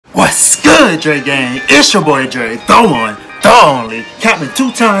good, Dre gang? It's your boy Dre, the one, the only, Captain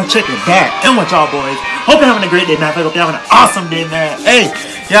 2-time, check it back. And what y'all boys? Hope you're having a great day, man. I hope you're having an awesome day, man. Hey,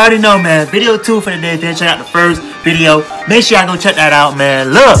 you already know, man. Video 2 for the day. Then check out the first video. Make sure y'all go check that out,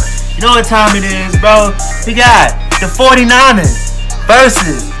 man. Look, you know what time it is, bro. We got the 49ers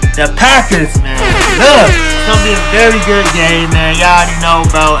versus the Packers, man. Look, it's gonna be a very good game, man. Y'all already know,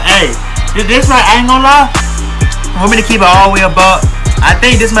 bro. Hey, this right, I ain't gonna lie. Want me to keep it all the way above? I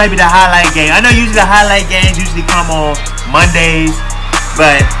think this might be the highlight game. I know usually the highlight games usually come on Mondays,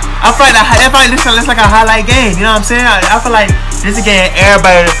 but I feel like this looks like a highlight game. You know what I'm saying? I feel like this is a game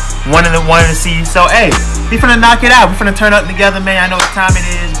everybody wanted to see. So hey, we finna knock it out. We finna turn up together, man. I know what time it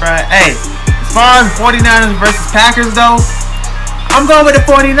is, bro. Hey, as far as 49ers versus Packers though, I'm going with the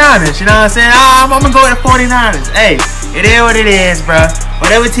 49ers. You know what I'm saying? I'm gonna go with the 49ers. Hey, it is what it is, bro.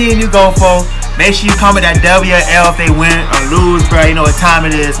 Whatever team you go for, make sure you comment that W or L if they win or lose, bro. You know what time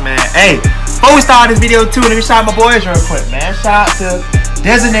it is, man. Hey, before we start this video too, let me shout out my boys real quick, man. Shout out to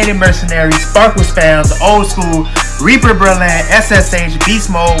Designated Mercenary, Sparkle Spams, Old School, Reaper Berlin, SSH,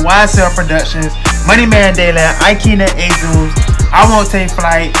 Beast Mode, YSL Productions, Money Man Dayland, Ikena Azums, I Won't Take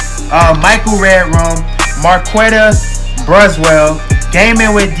Flight, Michael Red Room, Marquetta Bruswell,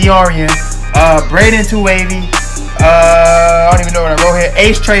 Gaming with Diorian, Braden 2 Wavy, I don't even know what I wrote here.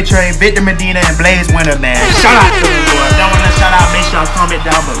 Ace Trey, Victor Medina, and Blaze Winter, man. Shout out to them, boys. Don't want to shout out, make sure y'all comment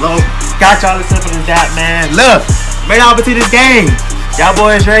down below. Got y'all as simple as that, man. Look, right over to this game. Y'all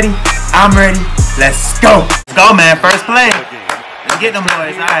boys ready? I'm ready. Let's go. Let's go, man. First play. Let's get them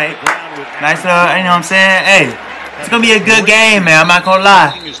boys. All right. Nice little, you know what I'm saying? Hey, it's going to be a good game, man. I'm not going to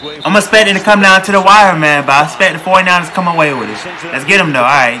lie. I'm expecting to come down to the wire, man, but I expect the 49ers to come away with it. Let's get them, though. All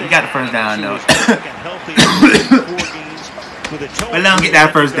right. You got the first down, though. But let them get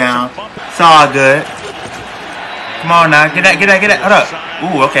that first down. It's all good. Come on now. Get that. Hold up.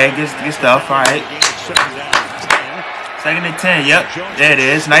 Ooh, okay. Good stuff. All right. 2nd and 10. Yep. There it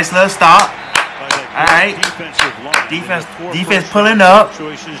is. Nice little stop. All right. Defense pulling up.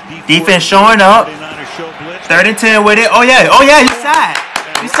 Defense showing up. 3rd and 10 with it. Oh, yeah. You side.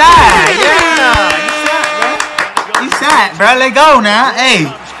 Yeah. You side, bro. Let go now. Hey.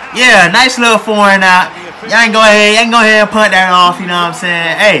 Yeah. Nice little 4 and out. Y'all ain't go ahead and punt that off, you know what I'm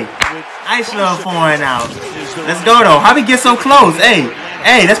saying? Hey, nice little 4 and out. Let's go though. How we get so close? Hey,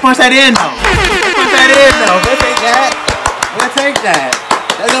 let's punch that in though. We'll take that.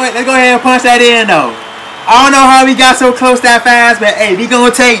 Let's go ahead and punch that in though. I don't know how we got so close that fast, but hey, we gonna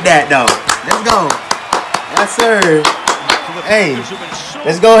take that though. Let's go. Yes, sir. Hey,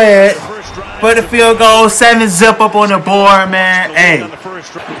 let's go ahead. Put the field goal, 7 zip up on the board, man. Hey,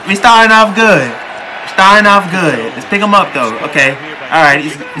 we starting off good. Let's pick him up though. Okay. Alright, he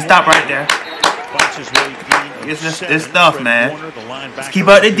stopped right there. This stuff, man. Let's keep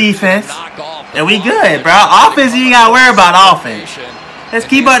up the defense. And we good, bro. Offense, you ain't gotta worry about offense. Let's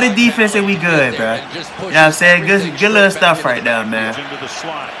keep up the defense and we good, bro. You know what I'm saying? Good little stuff right there, man.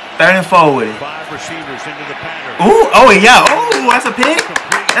 3rd and 4 with it. Ooh, oh yeah. Oh, that's a pig.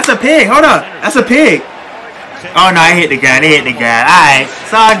 That's a pig. Hold up. That's a pig. Oh no, I hit the guy. Alright.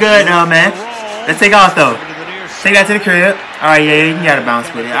 It's all good though, man. Let's take off though. Take that to the crib. Alright, yeah, you gotta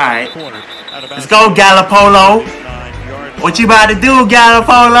bounce with it. Alright. Let's go, Galapolo. What you about to do,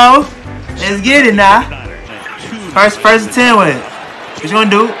 Galapolo? Let's get it now. First and 10 with it. What you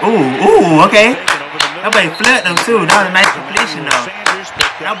gonna do? Ooh, okay. That boy flipped them too. That was a nice completion though.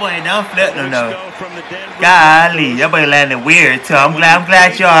 That boy done flipped them though. Golly, that boy landed weird too. I'm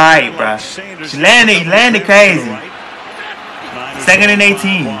glad you're alright, bro. He landed crazy. 2nd and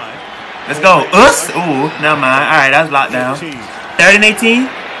 18. Let's go. Ooh, never mind. Alright, that was locked down. 3rd and 18.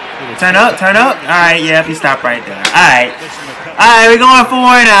 Turn up. Alright, yeah, he stopped right there. Alright, we're going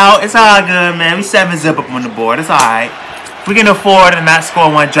 4 and out. It's all good, man. We 7 zip up on the board. It's alright. We can afford to not score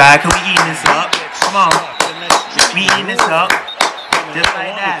one drive because we eating this up. Come on. We eating this up. Just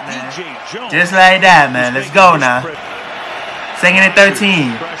like that, man. Just like that, man. Let's go now. 2nd and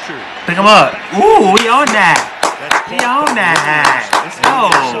 13. Pick him up. Ooh, we on that. Let's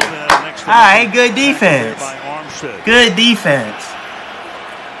go. Alright, good defense.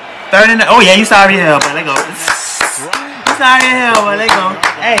 3rd and... Oh, yeah, you sorry hell, but let go.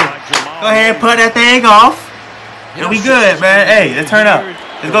 Hey, go ahead and put that thing off. And we good, man. Hey, let's turn up.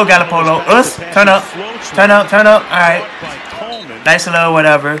 Let's go, Galapolo. Turn up. Alright. Nice little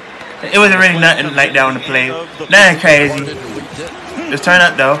whatever. It wasn't really nothing like that on the play. Nothing crazy. Let's turn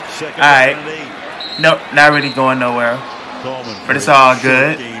up, though. Alright. Nope, not really going nowhere. But it's all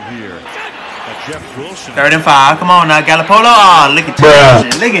good. 3rd and 5. Come on now, Galapolo. Oh, look at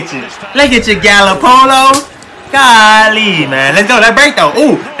you. Look at you, Galapolo. Golly, man. Let's go. That break though.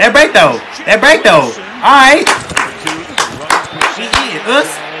 Ooh, that break though. That break though. All right. We eating.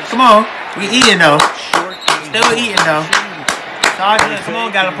 Come on. We eating though. Still eating though. Come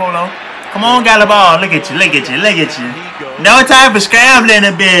on, Galapolo. Come on, Galaball. Look at you. Look at you. Look at you. No time for scrambling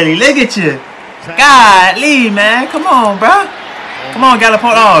the belly. Look at you. Golly, man. Come on, bro. Come on,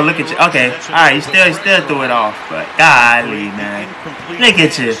 Galapolo. Oh, look at you. Okay. All right. You still threw it off, but golly, man. Look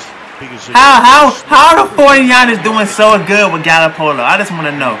at you. How the 49ers doing so good with Galapolo? I just want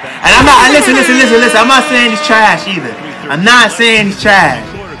to know. And I'm not. Listen. I'm not saying he's trash either. I'm not saying he's trash.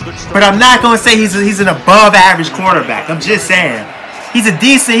 But I'm not gonna say he's an above average quarterback. I'm just saying he's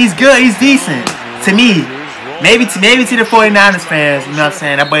good, he's decent to me. Maybe to the 49ers fans, you know what I'm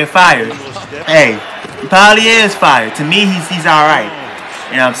saying? That boy fired. Hey, he probably is fired. To me, he's alright.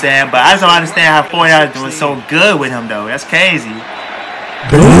 You know what I'm saying? But I just don't understand how 49ers doing so good with him though. That's crazy.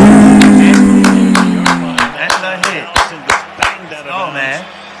 That's a hit. Let's go, man.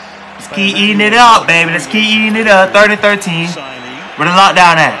 Let's keep eating it up, baby. Let's keep eating it up. 30-13. Where the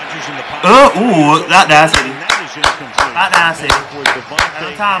lockdown at? Ooh, lockdown city. Lockdown city.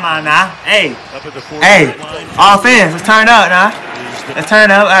 No time on now. Hey, offense. Let's turn up now. Let's turn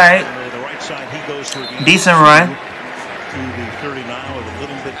up. All right. Decent run.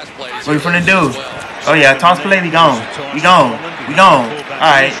 What you finna do? Oh yeah, toss play. We gone. We gone. All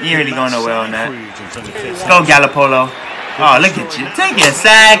right, you ain't really going nowhere on that. Let's go, Galapolo. Oh, look at you. Take your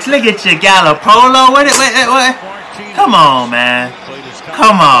sacks. Look at you, Galapolo. What? Come on, man.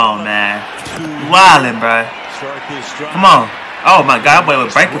 Come on, man. You wildin', bro. Come on. Oh, my God. Boy, we're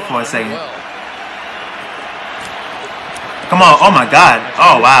breaking for a second. Come on. Oh, my God.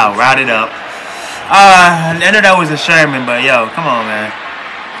 Oh, wow. Routed up. I know that was a Sherman, but, yo, come on, man.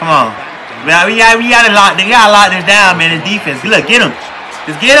 Come on. We gotta lock this down, man. This defense. Look, get him.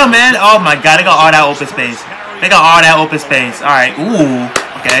 Just get him, man. Oh, my God. They got all that open space. All right. Ooh.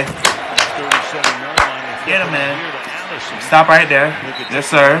 Okay. Get him, man. Stop right there. Yes,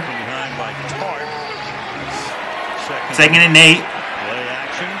 sir. Second and 8.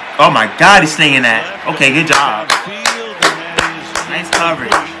 Oh, my God, he's slinging that. Okay, good job. Nice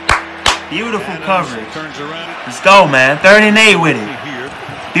coverage. Beautiful coverage. Let's go, man. 3rd and 8 with it.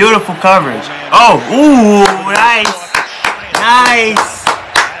 Beautiful coverage. Oh, ooh, nice. Nice.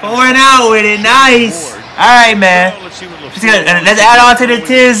 Pouring out with it. Nice. All right, man. Let's add on to the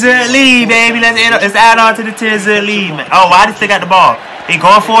Tizzer lead, baby. Let's add on to the Tizzer lead, man. Oh, why did they got the ball? They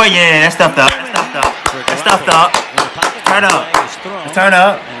going for it? Yeah, that's stuffed up. Turn up. Turn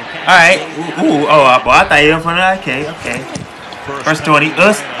up. All right. Ooh. Oh, boy, I thought you were from that. Okay. First 20.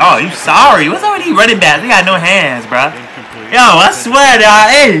 Oh, you sorry? What's up with these running backs? They got no hands, bro. Yo, I swear,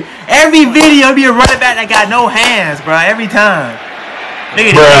 dog. Hey, every video be a running back that got no hands, bro. Every time. Look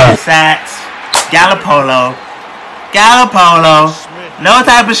at these sacks. Galapolo. No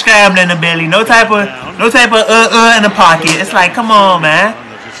type of scrambling in the belly. No type of in the pocket. It's like, come on, man.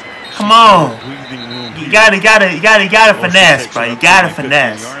 Come on. You gotta finesse, bro. You gotta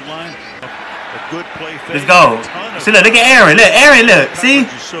finesse. Let's go. See, look at Aaron. Look. See?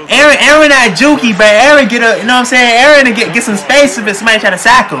 Aaron that jukey, bro. Aaron get a, you know what I'm saying? Aaron to get some space if somebody try to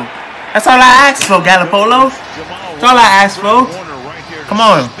sack him. That's all I ask for, Galapolo. That's all I ask for. Come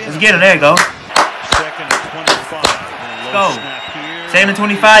on. Let's get him. There you go. Go. 2nd and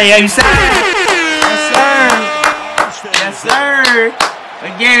 25. Yeah, you said it. Yes, sir.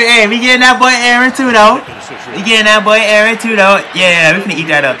 We getting that boy Aaron too, though. Yeah, we finna eat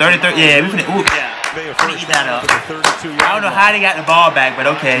that up. 33. Yeah, we finna. Ooh, yeah. We finna eat that up. I don't know how they got the ball back, but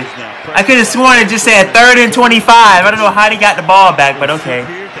okay. I could have sworn it just said 3rd and 25. I don't know how they got the ball back, but okay.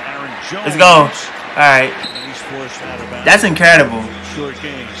 Let's go. All right. That's incredible.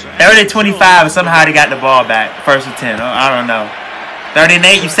 3rd and 25, and somehow they got the ball back. 1st and 10. I don't know. 3rd and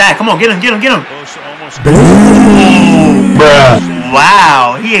 8, you sack. Come on, get him. Ooh, bruh.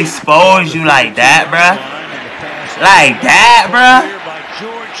 Wow, he exposed you like that, bruh.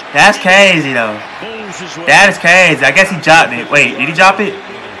 That's crazy, though. That is crazy. I guess he dropped it. Wait, did he drop it?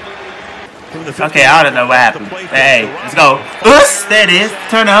 Okay, I don't know what happened. Hey, let's go. There it is.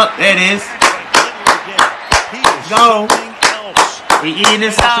 Turn up. There it is. Go. We eating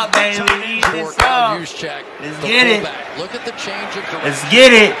this up, baby. We eating this up. Let's get it. Let's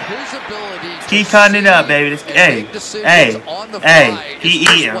get it. Keep cutting it up, baby. Hey. Keep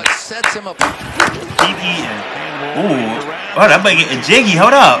eating. Ooh. Oh, that boy getting jiggy.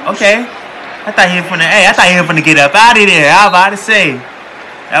 Hold up. Okay. I thought he was finna get up out of there. I was about to say.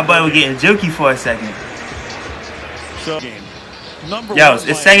 That boy was getting jukey for a second. Yo,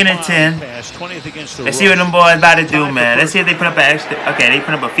 it's 2nd and 10. Let's see what them boys about to do, man. Let's see if they put up an extra. Okay, they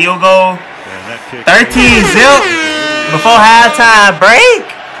put up a field goal. 13-0 before halftime break.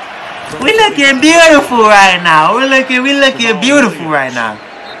 We looking beautiful right now. We looking beautiful right now.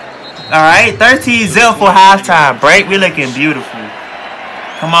 All right, 13-0 for halftime break. We looking beautiful.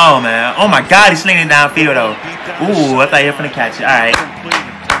 Come on, man. Oh my God, he's slinging it downfield though. Ooh, I thought you were gonna catch it. All right.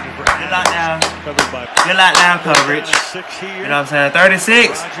 Good lockdown. Good lockdown coverage. You know what I'm saying?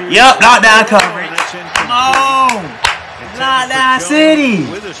 36. Yup, lockdown coverage. Come on. Lockdown city.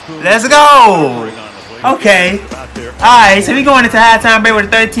 Let's go. Okay. Alright, so we going into halftime break with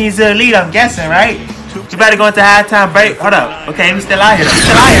a 13-0 lead, I'm guessing, right? We better go into halftime break. Hold up. Okay, we still out here though. We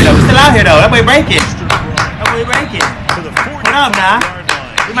still out here though. That way breaking. Hold up now.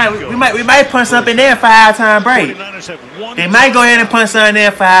 We might punch something there for halftime break. They might go ahead and punch something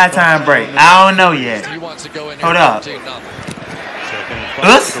there for halftime break. I don't know yet. Hold up.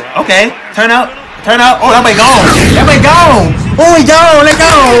 Us? Okay. Turn up. Oh, that way gone. Oh, he gone. Let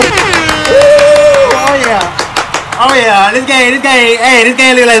go. Ooh, oh yeah. This game. Hey, this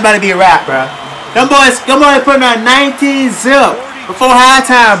game looks like it's about to be a wrap, bro. Them boys putting on 19-0 before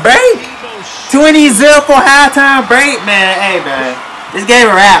halftime break. 20-0 for halftime break, man. Hey, man. This game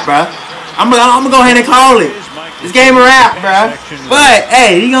a wrap, bro. I'm gonna go ahead and call it. This game a wrap, bro. But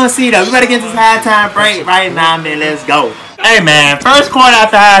hey, you gonna see though. We better get this halftime break right now, man. Let's go. Hey, man. First play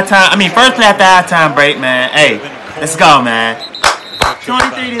after halftime break, man. Hey, let's go, man.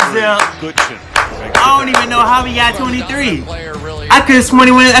 23-0. I don't even know how we got 23. I could have sworn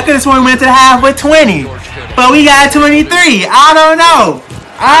we went to the half with 20, but we got 23. I don't know,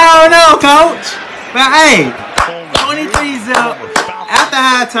 coach. But hey, 23-0. After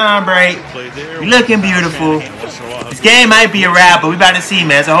halftime break, we looking beautiful. This game might be a wrap, but we about to see,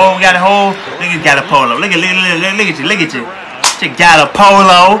 man. So we got a whole. Look at Galapolo. Look at you. Check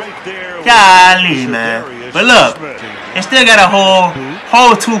Galapolo. Golly, man. But look, they still got a whole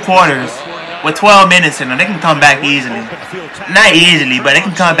 2 quarters with 12 minutes in them. They can come back easily. Not easily, but they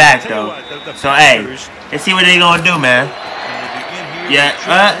can come back though. So hey, let's see what they gonna do, man. Yeah,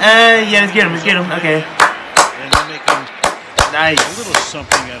 let's get him. Okay. Nice.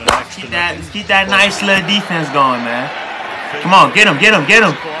 Let's keep that nice little defense going, man. Come on, get him.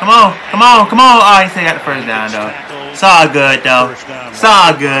 Come on. Oh, he still got the first down though. It's all good though. It's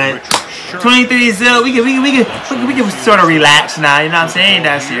all good. 23-0. We can sort of relax now. You know what I'm saying?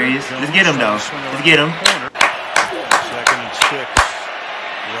 Ain't that serious. Let's get him though. Let's get him.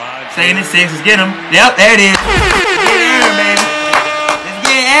 2nd and 6. Let's get him. Yep, there it is. Let's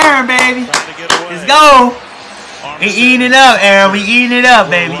get Aaron, baby. Let's go. We eating it up, Aaron. We eating it up,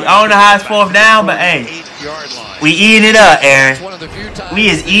 baby. I don't know how it's 4th down, but hey, we eating it up, Aaron. We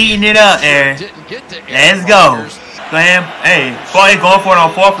is eating it up, Aaron. Let's go. Go ahead. Hey, boy, going for it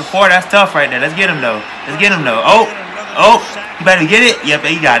on 4th and 4. That's tough right there. Let's get him though. Oh, you better get it. Yep,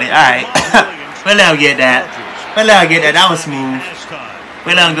 he got it. All right. We'll let him get that. That was smooth.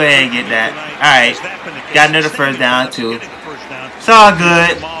 We'll let him go ahead and get that. All right. Got another first down too. It's all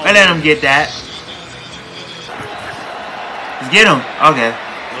good. We'll let him get that. Let's get him. Okay.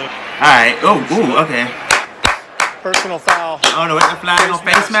 Alright. Ooh, okay. Personal foul. I don't know what the flag on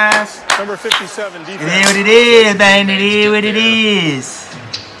face mask. Number 57 defense. It is what it is, man. It is what it is.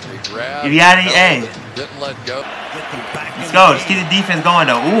 If you got it, hey. Let's go. Let's keep the defense going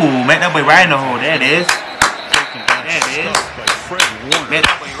though. Ooh, make that boy right in the hole. There it is. Make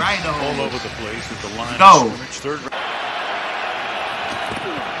that boy right in the hole. Let's go.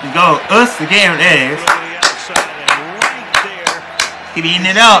 Let's go. Us again. There it is. Keep eating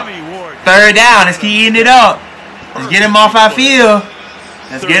it up. 3rd down. Let's keep eating it up. Let's get him off our field.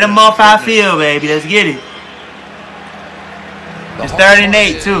 Baby. Let's get it. It's 3rd and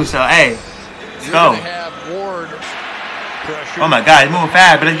 8 too. So hey, let's go. Oh my God, he's moving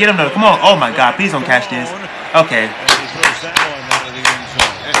fast. But let's get him though. Come on. Oh my God, please don't catch this. Okay.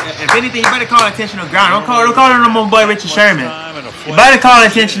 If anything, you better call intentional grounding. Don't call it no more, boy Richard Sherman. You better call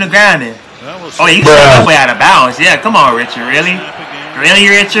intentional grounding. Oh, you can that way out of bounds. Yeah, come on, Richard. Really,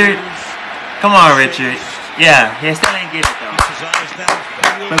 Richard? Come on, Richard. Yeah, still ain't get it though.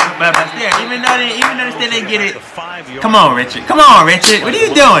 But still, even though they still ain't get it. Come on, Richard. What are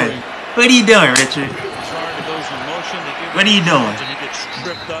you doing? Richard? What are you doing?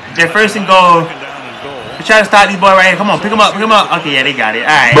 They're 1st and goal. We're trying to stop these boys right here. Come on, pick them up. Okay, yeah, they got it.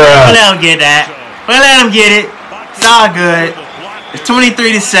 All right, we'll let them get that. It's all good. It's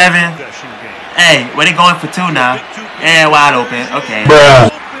 23-7. Hey, where they going for 2 now? And wide open. Okay.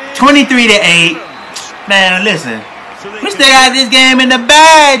 23-8. Man, listen. We still got this game in the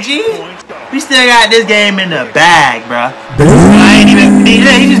bag, G. We still got this game in the bag, bro. I ain't even. He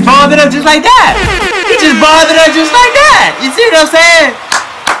just bombed it up just like that. He just bombed it up just like that. You see what I'm saying?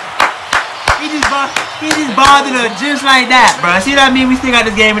 He just bombed it up just like that, bro. See what I mean? We still got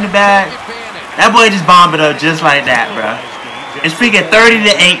this game in the bag. That boy just bombed it up just like that, bro. It's freaking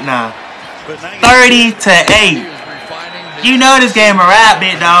 30-8 now. 30-8. You know this game a wrap,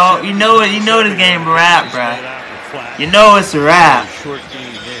 big dog. You know this game a wrap, bro. You know it's a wrap.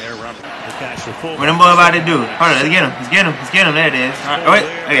 What them boy about to do? Hold on, let's get him. Let's get him. Let's get him. There it is. Right, wait.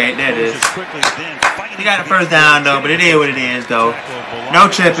 Okay, there it is. He got the first down though, but it is what it is though. No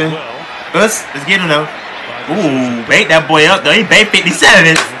tripping. Let's get him though. Ooh, bait that boy up though. He bait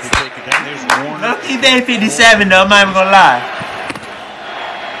 57. No, he bait 57 though. I'm not even gonna lie.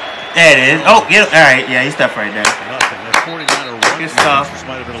 There it is. Oh, get him. All right, yeah, he's stuff right there. Good stuff.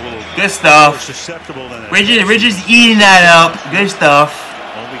 Good stuff. We're just eating that up. Good stuff.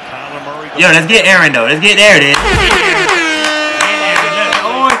 Yo, let's get Aaron though. Let's get there it is.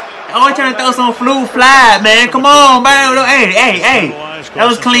 Oh, trying to throw some flu flag, man. Come on, man. Hey. That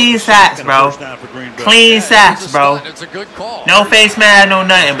was clean sacks, bro. Clean sacks, bro. No face mask, no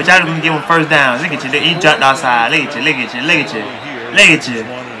nothing. But y'all gonna give him first down. Look at you. He jumped outside. Look at you.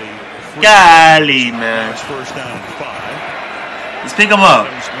 Golly, man. Let's pick him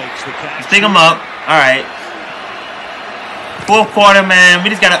up. All right. Fourth quarter, man. We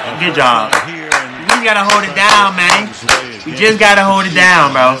just gotta. Good job. We just gotta hold it down, man. We just gotta hold it down,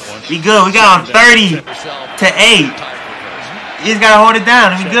 bro. We good. We got on 30-8. You just gotta hold it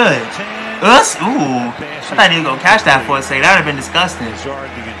down and we good. Us? Ooh. I thought he was gonna catch that for a second. That would have been disgusting.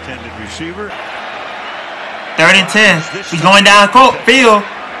 3rd and 10. He's going down court field.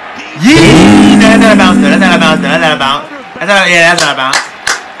 Yeah. That's not a bounce though. That's not a bounce. That's not a bounce. That's not a bounce.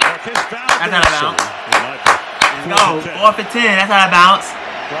 Let's go. 4th and 10. That's not a bounce.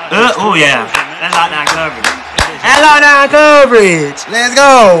 Oh yeah. That's lockdown coverage. Let's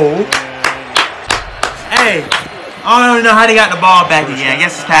go. Hey. I don't even know how they got the ball back again. I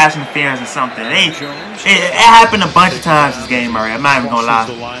guess it's pass interference or something. It happened a bunch of times this game already. I'm not even gonna lie.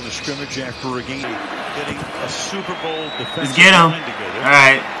 Let's get him.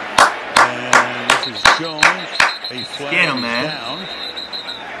 Alright. Let's get him, man.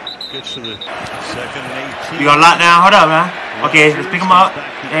 You gonna lock down? Hold up, man. Okay, let's pick him up.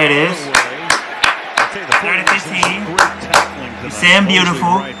 There it is. 30-15. You sitting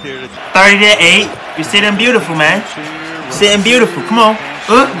beautiful. 30-8. You sitting beautiful, man. Sitting beautiful. Come on.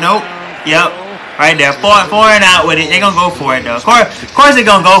 Nope. Yep. Right there. Four and out with it. They gonna go for it though. Of course they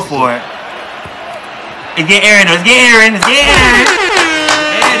gonna go for it. Let's get Aaron though. Let's get Aaron.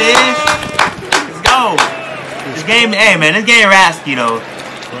 There it is. Let's go. This game, hey man, this game Ratsky though.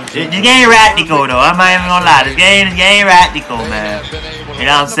 This game Rattico though. I'm not even gonna lie. This game Rattico, man. You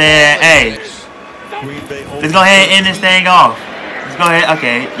know what I'm saying? Hey. Let's go ahead and end this thing off. Let's go ahead.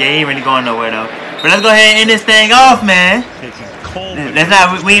 Okay. Yeah, he ain't really going nowhere though. But let's go ahead and end this thing off, man. Let's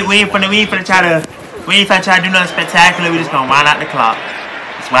not. We ain't finna try to do nothing spectacular. We just gonna wind out the clock.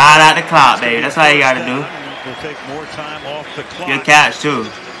 Just wind out the clock, baby. That's all you gotta do. Good catch too.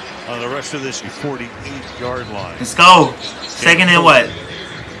 The rest of this 48-yard line. Let's go. Second and what?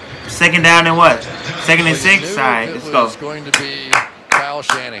 Second down and what? 2nd and 6. All right, let's go.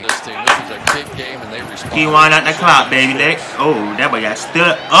 Shanning, this team. This is a big game, and they respond. He wind out the clock, baby. Oh, that boy got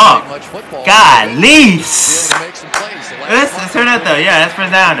stood up. Golly. Let's turn up though. Yeah, that's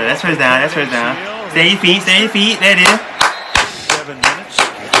first down though. That's first down. Stay your feet. There it is. 7 minutes.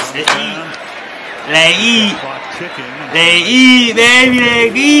 They eat, baby. They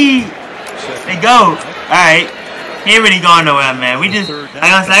eat. They go. All right. He ain't really going nowhere, man. We just,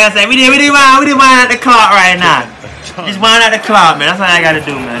 like I said, we did wind out the clock right now. Just wind out the clock, man. That's all I gotta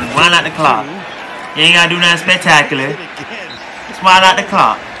do, man. Just wind out the clock. You ain't gotta do nothing spectacular. Just wind out the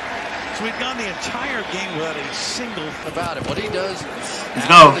clock. So we've gone the entire game without a single about it. What he does. Let's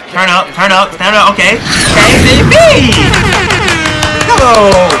go. Turn up. Stand up. Okay, baby. Go.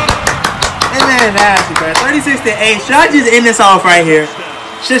 And then nasty, bro. 36-8. Should I just end this off right here?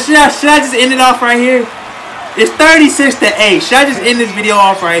 Should I just end it off right here? It's 36-8. Should I just end this video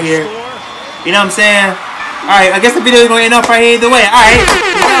off right here? You know what I'm saying? Alright, I guess the video is going to end up right here either way. Alright,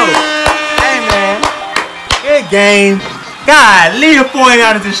 let's go. Hey, man. Good game. God, leave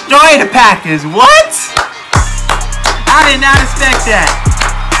 49ers destroy the Packers. What? I did not expect that.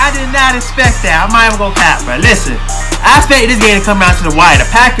 I'm not even going to cap, bro. Listen, I expected this game to come down to the wire. The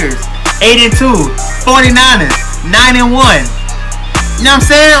Packers, 8-2. 49ers, 9-1. You know what I'm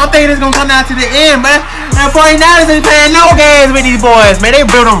saying? I'm thinking it's going to come down to the end, but the 49ers ain't playing no games with these boys, man. They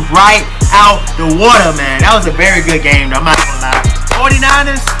built them right out the water, man. That was a very good game, though. I'm not going to lie.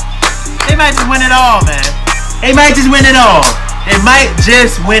 49ers, They might just win it all, man. They might just win it all. They might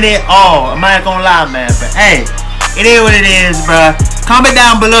just win it all. I'm not gonna lie, man. But hey, it is what it is, bruh. Comment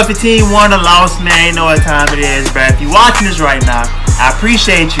down below if your team won or lost, man. You know what time it is, bruh. If you're watching this right now, I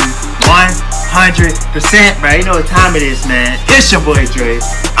appreciate you 100%, bruh. You know what time it is, man. It's your boy Dre.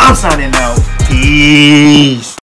 I'm signing out. Peace.